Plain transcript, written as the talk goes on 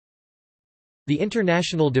The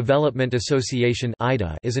International Development Association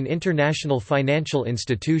is an international financial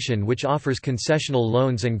institution which offers concessional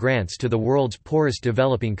loans and grants to the world's poorest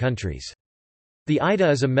developing countries. The IDA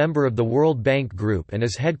is a member of the World Bank Group and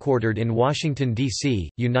is headquartered in Washington, D.C.,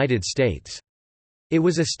 United States. It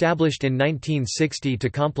was established in 1960 to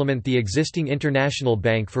complement the existing International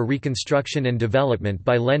Bank for Reconstruction and Development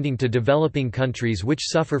by lending to developing countries which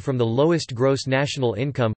suffer from the lowest gross national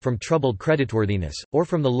income, from troubled creditworthiness, or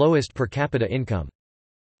from the lowest per capita income.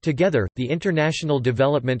 Together, the International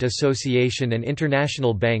Development Association and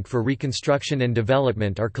International Bank for Reconstruction and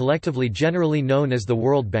Development are collectively generally known as the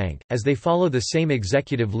World Bank, as they follow the same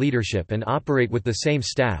executive leadership and operate with the same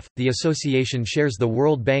staff. The association shares the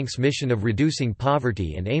World Bank's mission of reducing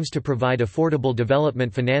poverty and aims to provide affordable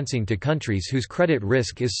development financing to countries whose credit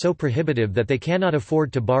risk is so prohibitive that they cannot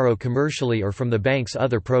afford to borrow commercially or from the bank's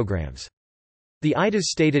other programs. The IDA's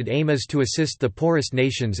stated aim is to assist the poorest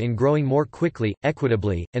nations in growing more quickly,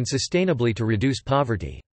 equitably, and sustainably to reduce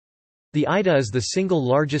poverty. The IDA is the single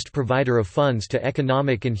largest provider of funds to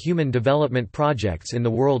economic and human development projects in the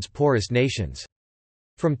world's poorest nations.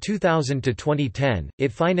 From 2000 to 2010,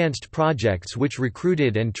 it financed projects which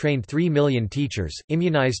recruited and trained 3 million teachers,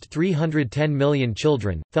 immunized 310 million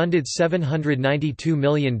children, funded $792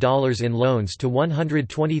 million in loans to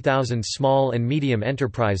 120,000 small and medium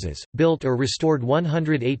enterprises, built or restored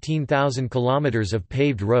 118,000 kilometers of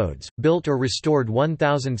paved roads, built or restored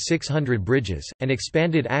 1,600 bridges, and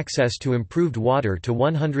expanded access to improved water to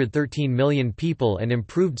 113 million people and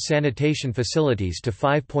improved sanitation facilities to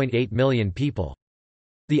 5.8 million people.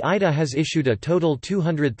 The IDA has issued a total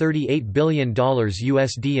 $238 billion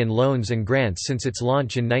USD in loans and grants since its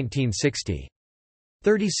launch in 1960.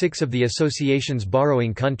 36 of the association's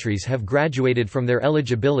borrowing countries have graduated from their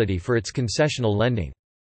eligibility for its concessional lending.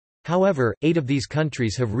 However, 8 of these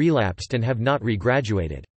countries have relapsed and have not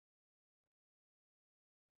re-graduated.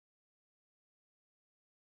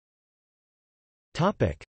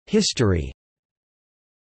 History.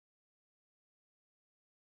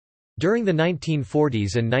 During the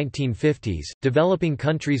 1940s and 1950s, developing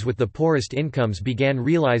countries with the poorest incomes began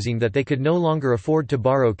realizing that they could no longer afford to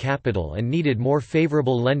borrow capital and needed more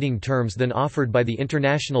favorable lending terms than offered by the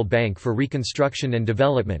International Bank for Reconstruction and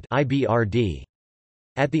Development (IBRD).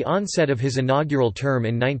 At the onset of his inaugural term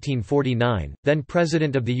in 1949, then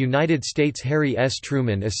President of the United States Harry S.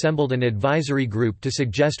 Truman assembled an advisory group to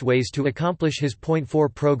suggest ways to accomplish his Point 4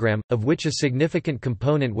 program, of which a significant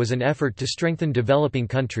component was an effort to strengthen developing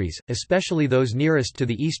countries, especially those nearest to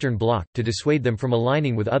the Eastern Bloc, to dissuade them from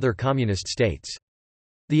aligning with other communist states.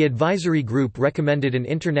 The advisory group recommended an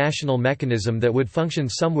international mechanism that would function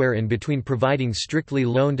somewhere in between providing strictly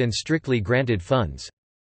loaned and strictly granted funds.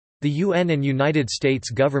 The UN and United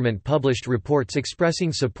States government published reports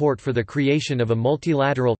expressing support for the creation of a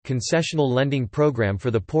multilateral, concessional lending program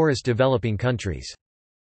for the poorest developing countries.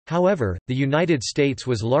 However, the United States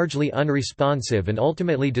was largely unresponsive and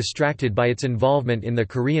ultimately distracted by its involvement in the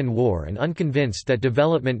Korean War and unconvinced that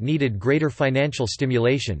development needed greater financial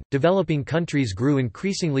stimulation. Developing countries grew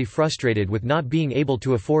increasingly frustrated with not being able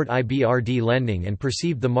to afford IBRD lending and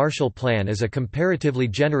perceived the Marshall Plan as a comparatively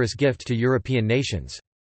generous gift to European nations.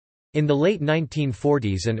 In the late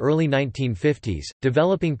 1940s and early 1950s,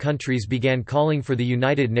 developing countries began calling for the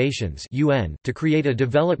United Nations (UN) to create a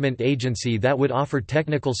development agency that would offer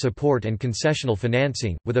technical support and concessional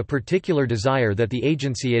financing, with a particular desire that the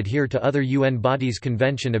agency adhere to other UN bodies'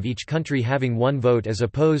 convention of each country having one vote as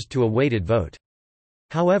opposed to a weighted vote.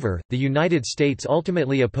 However, the United States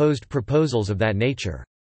ultimately opposed proposals of that nature.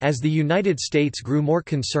 As the United States grew more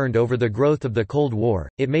concerned over the growth of the Cold War,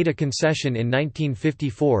 it made a concession in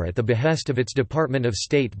 1954 at the behest of its Department of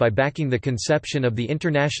State by backing the conception of the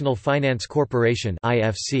International Finance Corporation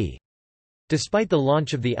 (IFC). Despite the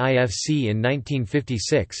launch of the IFC in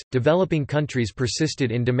 1956, developing countries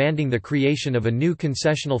persisted in demanding the creation of a new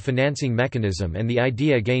concessional financing mechanism, and the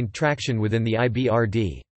idea gained traction within the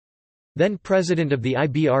IBRD. Then President of the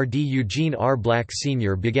IBRD Eugene R. Black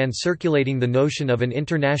Sr. began circulating the notion of an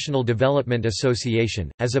International Development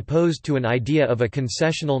Association, as opposed to an idea of a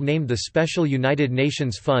concessional named the Special United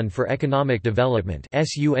Nations Fund for Economic Development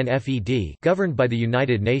governed by the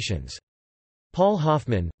United Nations. Paul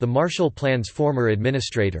Hoffman, the Marshall Plan's former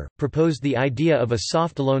administrator, proposed the idea of a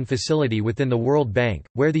soft loan facility within the World Bank,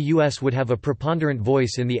 where the U.S. would have a preponderant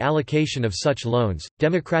voice in the allocation of such loans.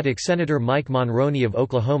 Democratic Senator Mike Monroney of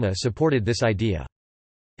Oklahoma supported this idea.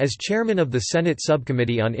 As chairman of the Senate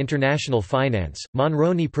Subcommittee on International Finance,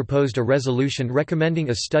 Monroney proposed a resolution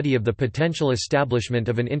recommending a study of the potential establishment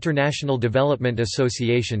of an International Development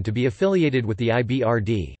Association to be affiliated with the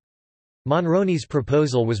IBRD. Monroney's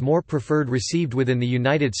proposal was more preferred received within the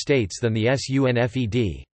United States than the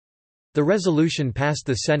SUNFED. The resolution passed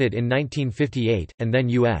the Senate in 1958, and then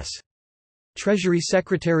U.S. Treasury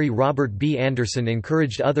Secretary Robert B. Anderson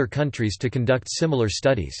encouraged other countries to conduct similar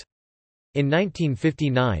studies. In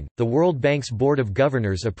 1959, the World Bank's Board of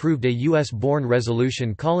Governors approved a U.S.-born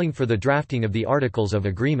resolution calling for the drafting of the Articles of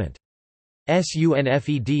Agreement.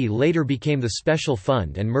 SUNFED later became the Special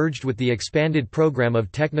Fund and merged with the expanded Program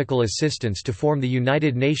of Technical Assistance to form the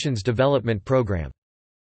United Nations Development Programme.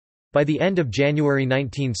 By the end of January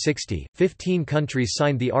 1960, 15 countries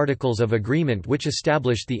signed the Articles of Agreement which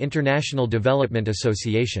established the International Development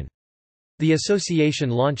Association. The association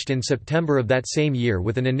launched in September of that same year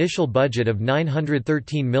with an initial budget of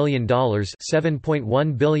 $913 million,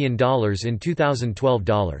 $7.1 billion in 2012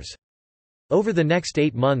 dollars. Over the next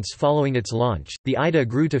 8 months following its launch, the IDA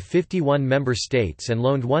grew to 51 member states and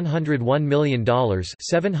loaned $101 million,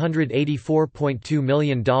 $784.2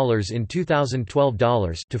 million in 2012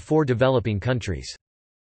 dollars to 4 developing countries.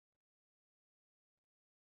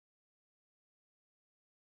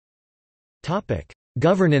 Topic: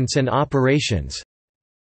 Governance and operations.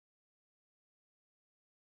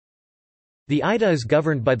 The IDA is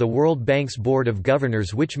governed by the World Bank's Board of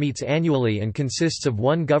Governors, which meets annually and consists of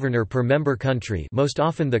one governor per member country, most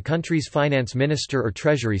often the country's finance minister or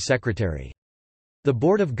treasury secretary. The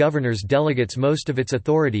Board of Governors delegates most of its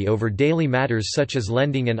authority over daily matters such as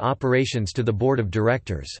lending and operations to the Board of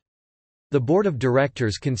Directors. The Board of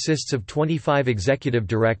Directors consists of 25 executive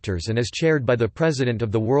directors and is chaired by the President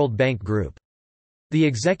of the World Bank Group. The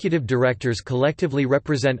executive directors collectively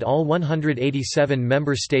represent all 187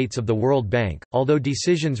 member states of the World Bank, although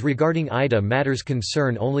decisions regarding IDA matters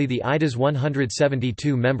concern only the IDA's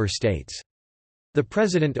 172 member states. The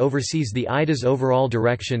President oversees the IDA's overall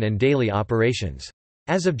direction and daily operations.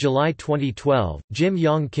 As of July 2012, Jim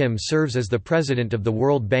Yong Kim serves as the President of the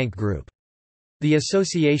World Bank Group. The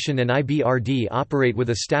association and IBRD operate with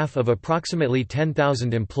a staff of approximately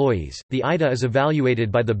 10,000 employees. The IDA is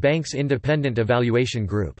evaluated by the bank's Independent Evaluation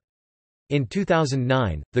Group. In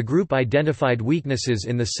 2009, the group identified weaknesses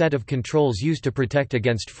in the set of controls used to protect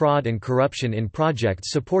against fraud and corruption in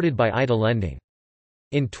projects supported by IDA lending.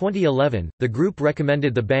 In 2011, the group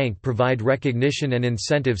recommended the bank provide recognition and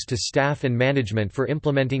incentives to staff and management for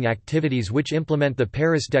implementing activities which implement the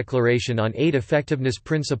Paris Declaration on Aid Effectiveness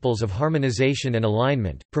principles of harmonization and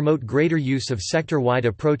alignment, promote greater use of sector-wide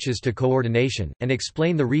approaches to coordination, and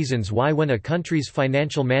explain the reasons why when a country's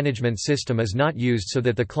financial management system is not used so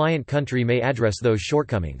that the client country may address those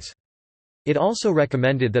shortcomings. It also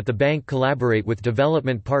recommended that the bank collaborate with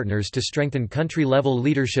development partners to strengthen country-level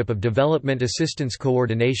leadership of development assistance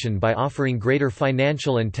coordination by offering greater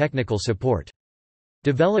financial and technical support.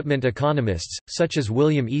 Development economists, such as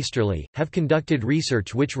William Easterly, have conducted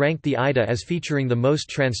research which ranked the IDA as featuring the most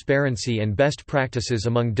transparency and best practices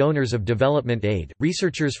among donors of development aid.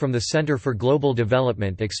 Researchers from the Center for Global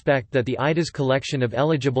Development expect that the IDA's collection of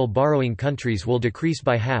eligible borrowing countries will decrease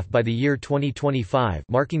by half by the year 2025,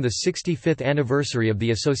 marking the 65th anniversary of the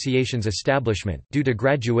association's establishment, due to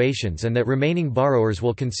graduations, and that remaining borrowers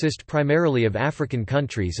will consist primarily of African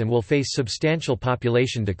countries and will face substantial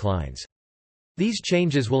population declines. These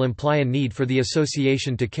changes will imply a need for the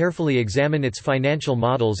association to carefully examine its financial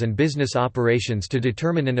models and business operations to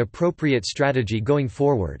determine an appropriate strategy going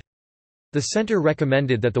forward. The center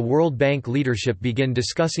recommended that the World Bank leadership begin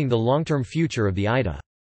discussing the long-term future of the IDA.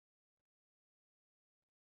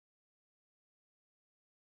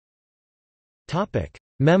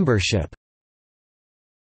 Membership.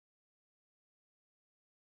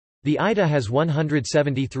 The IDA has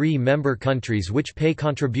 173 member countries which pay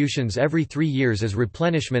contributions every 3 years as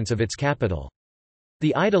replenishments of its capital.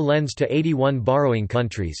 The IDA lends to 81 borrowing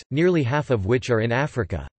countries, nearly half of which are in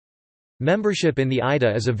Africa. Membership in the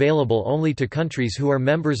IDA is available only to countries who are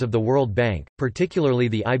members of the World Bank, particularly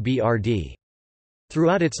the IBRD.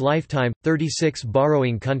 Throughout its lifetime, 36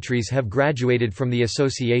 borrowing countries have graduated from the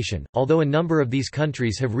association, although a number of these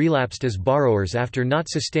countries have relapsed as borrowers after not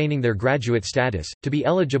sustaining their graduate status. To be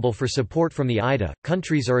eligible for support from the IDA,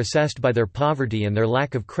 countries are assessed by their poverty and their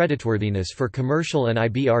lack of creditworthiness for commercial and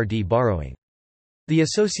IBRD borrowing. The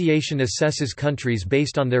association assesses countries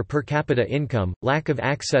based on their per capita income, lack of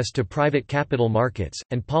access to private capital markets,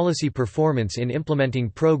 and policy performance in implementing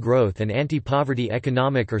pro-growth and anti-poverty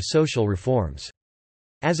economic or social reforms.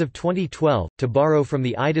 As of 2012, to borrow from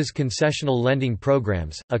the IDA's concessional lending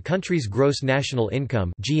programs, a country's gross national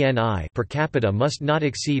income (GNI) per capita must not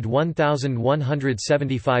exceed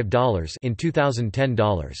 $1,175 in 2010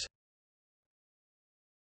 dollars.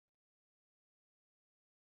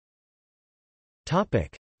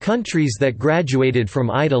 Topic: Countries that graduated from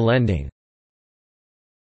IDA lending.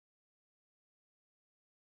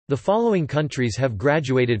 The following countries have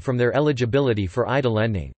graduated from their eligibility for IDA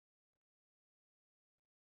lending.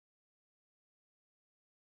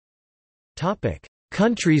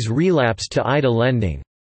 Countries relapsed to IDA lending.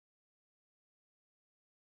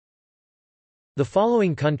 The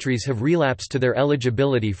following countries have relapsed to their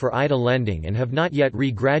eligibility for IDA lending and have not yet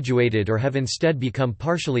re-graduated or have instead become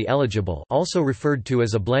partially eligible, also referred to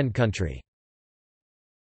as a blend country.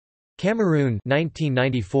 Cameroon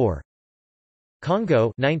 1994,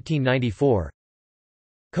 Congo 1994,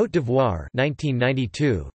 Côte d'Ivoire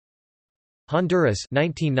 1992, Honduras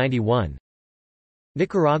 1991,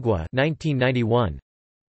 Nicaragua 1991,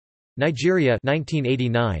 Nigeria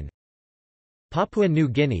 1989, Papua New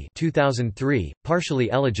Guinea 2003, partially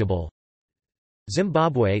eligible,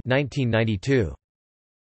 Zimbabwe 1992.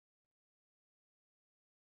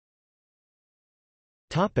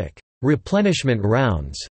 Topic: Replenishment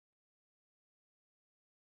rounds.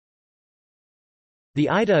 The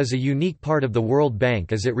IDA is a unique part of the World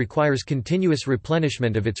Bank as it requires continuous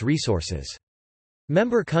replenishment of its resources.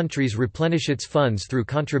 Member countries replenish its funds through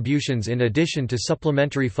contributions in addition to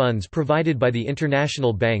supplementary funds provided by the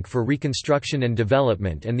International Bank for Reconstruction and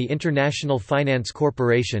Development and the International Finance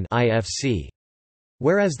Corporation (IFC).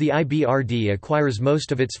 Whereas the IBRD acquires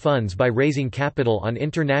most of its funds by raising capital on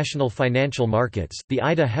international financial markets, the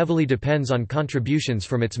IDA heavily depends on contributions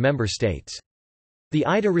from its member states. The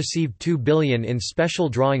IDA received $2 billion in special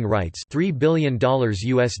drawing rights $3 billion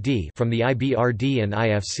USD from the IBRD and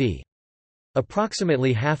IFC.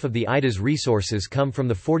 Approximately half of the IDA's resources come from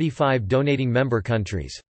the 45 donating member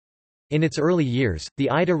countries. In its early years, the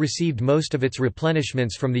IDA received most of its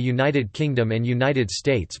replenishments from the United Kingdom and United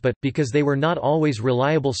States but, because they were not always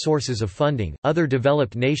reliable sources of funding, other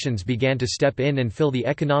developed nations began to step in and fill the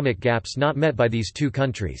economic gaps not met by these two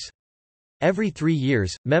countries. Every 3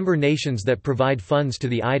 years, member nations that provide funds to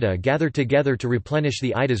the IDA gather together to replenish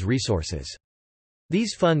the IDA's resources.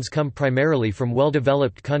 These funds come primarily from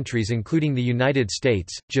well-developed countries including the United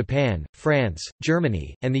States, Japan, France,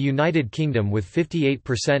 Germany, and the United Kingdom with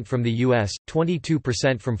 58% from the US,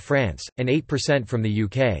 22% from France, and 8% from the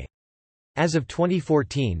UK. As of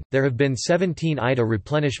 2014, there have been 17 IDA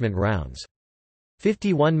replenishment rounds.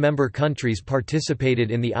 51 member countries participated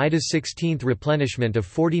in the IDA's 16th replenishment of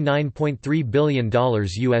 $49.3 billion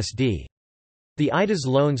USD. The IDA's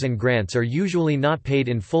loans and grants are usually not paid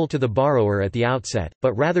in full to the borrower at the outset,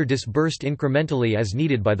 but rather disbursed incrementally as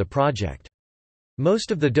needed by the project. Most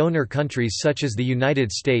of the donor countries such as the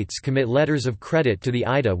United States commit letters of credit to the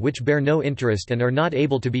IDA which bear no interest and are not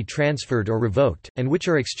able to be transferred or revoked, and which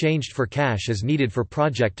are exchanged for cash as needed for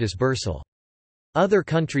project disbursal. Other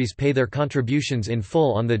countries pay their contributions in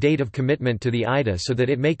full on the date of commitment to the IDA so that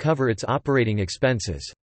it may cover its operating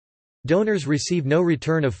expenses. Donors receive no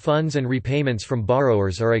return of funds and repayments from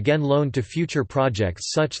borrowers are again loaned to future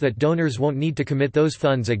projects such that donors won't need to commit those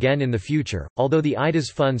funds again in the future. Although the IDA's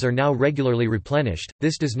funds are now regularly replenished,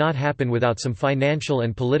 this does not happen without some financial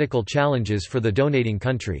and political challenges for the donating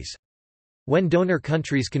countries. When donor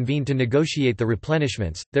countries convene to negotiate the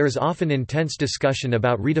replenishments, there is often intense discussion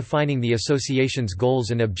about redefining the association's goals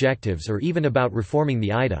and objectives or even about reforming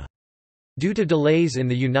the IDA. Due to delays in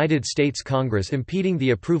the United States Congress impeding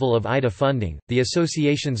the approval of IDA funding, the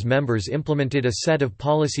association's members implemented a set of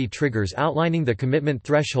policy triggers outlining the commitment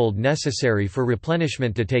threshold necessary for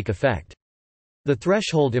replenishment to take effect. The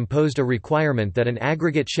threshold imposed a requirement that an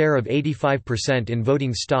aggregate share of 85% in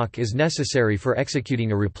voting stock is necessary for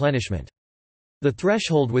executing a replenishment. The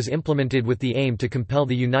threshold was implemented with the aim to compel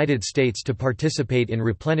the United States to participate in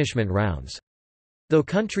replenishment rounds. Though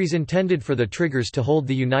countries intended for the triggers to hold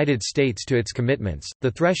the United States to its commitments,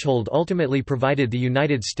 the threshold ultimately provided the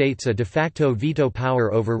United States a de facto veto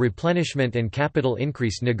power over replenishment and capital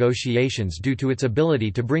increase negotiations due to its ability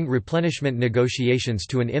to bring replenishment negotiations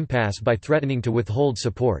to an impasse by threatening to withhold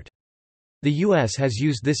support. The U.S. has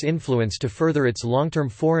used this influence to further its long-term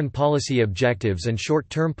foreign policy objectives and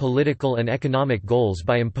short-term political and economic goals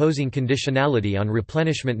by imposing conditionality on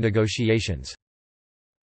replenishment negotiations.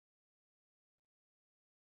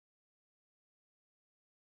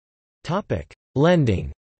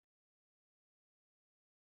 Lending.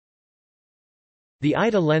 The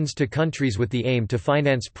IDA lends to countries with the aim to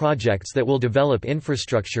finance projects that will develop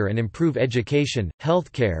infrastructure and improve education,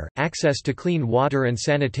 healthcare, access to clean water and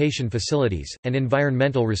sanitation facilities, and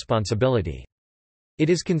environmental responsibility. It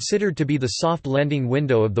is considered to be the soft lending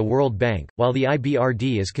window of the World Bank, while the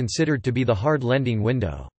IBRD is considered to be the hard lending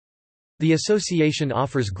window. The association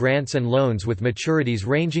offers grants and loans with maturities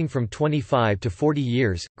ranging from 25 to 40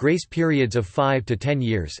 years, grace periods of 5 to 10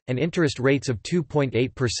 years, and interest rates of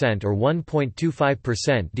 2.8% or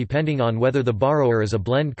 1.25% depending on whether the borrower is a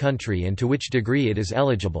blend country and to which degree it is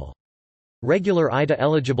eligible. Regular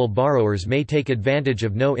IDA-eligible borrowers may take advantage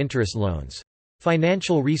of no-interest loans.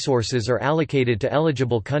 Financial resources are allocated to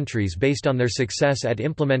eligible countries based on their success at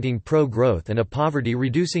implementing pro-growth and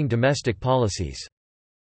poverty-reducing domestic policies.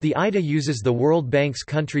 The IDA uses the World Bank's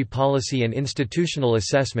Country Policy and Institutional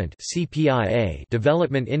Assessment (CPIA)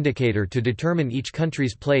 development indicator to determine each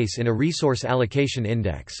country's place in a resource allocation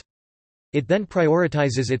index. It then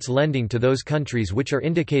prioritizes its lending to those countries which are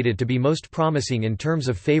indicated to be most promising in terms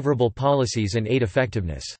of favorable policies and aid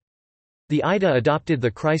effectiveness. The IDA adopted the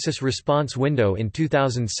Crisis Response Window in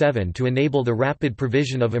 2007 to enable the rapid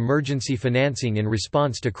provision of emergency financing in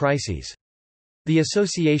response to crises. The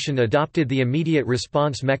association adopted the Immediate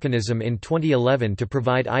Response Mechanism in 2011 to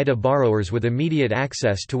provide IDA borrowers with immediate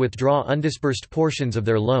access to withdraw undisbursed portions of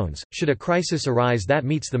their loans, should a crisis arise that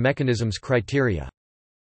meets the mechanism's criteria.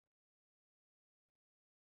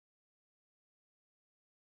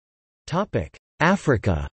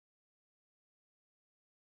 Africa.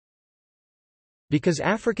 Because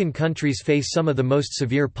African countries face some of the most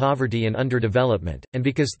severe poverty and underdevelopment, and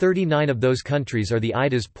because 39 of those countries are the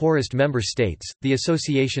IDA's poorest member states, the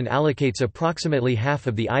association allocates approximately half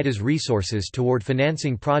of the IDA's resources toward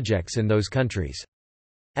financing projects in those countries.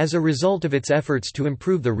 As a result of its efforts to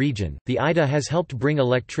improve the region, the IDA has helped bring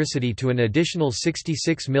electricity to an additional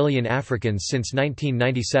 66 million Africans since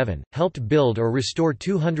 1997, helped build or restore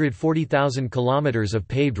 240,000 kilometers of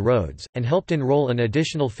paved roads, and helped enroll an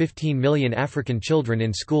additional 15 million African children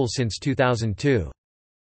in school since 2002.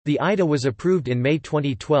 The IDA was approved in May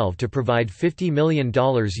 2012 to provide $50 million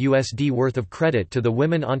USD worth of credit to the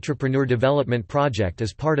Women Entrepreneur Development Project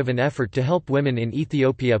as part of an effort to help women in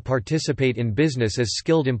Ethiopia participate in business as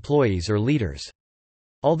skilled employees or leaders.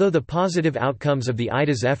 Although the positive outcomes of the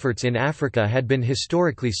IDA's efforts in Africa had been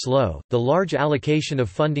historically slow, the large allocation of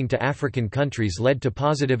funding to African countries led to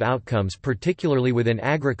positive outcomes, particularly within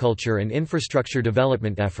agriculture and infrastructure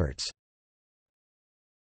development efforts.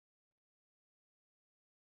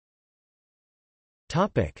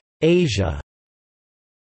 Asia.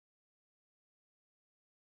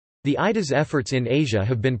 The IDA's efforts in Asia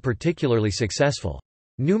have been particularly successful.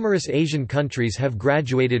 Numerous Asian countries have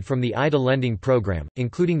graduated from the IDA lending program,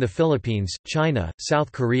 including the Philippines, China,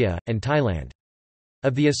 South Korea, and Thailand.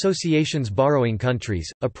 Of the association's borrowing countries,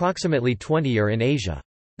 approximately 20 are in Asia.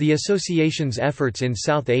 The association's efforts in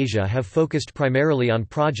South Asia have focused primarily on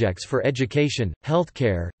projects for education,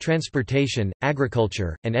 healthcare, transportation,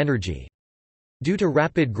 agriculture, and energy. Due to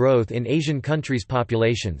rapid growth in Asian countries'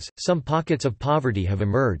 populations, some pockets of poverty have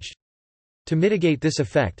emerged. To mitigate this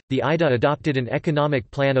effect, the IDA adopted an economic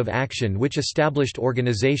plan of action which established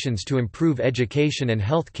organizations to improve education and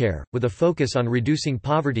healthcare, with a focus on reducing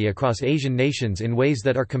poverty across Asian nations in ways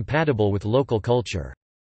that are compatible with local culture.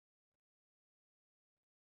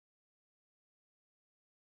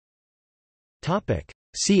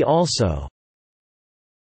 See also: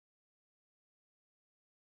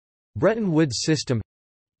 Bretton Woods system,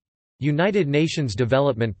 United Nations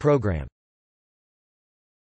Development Programme.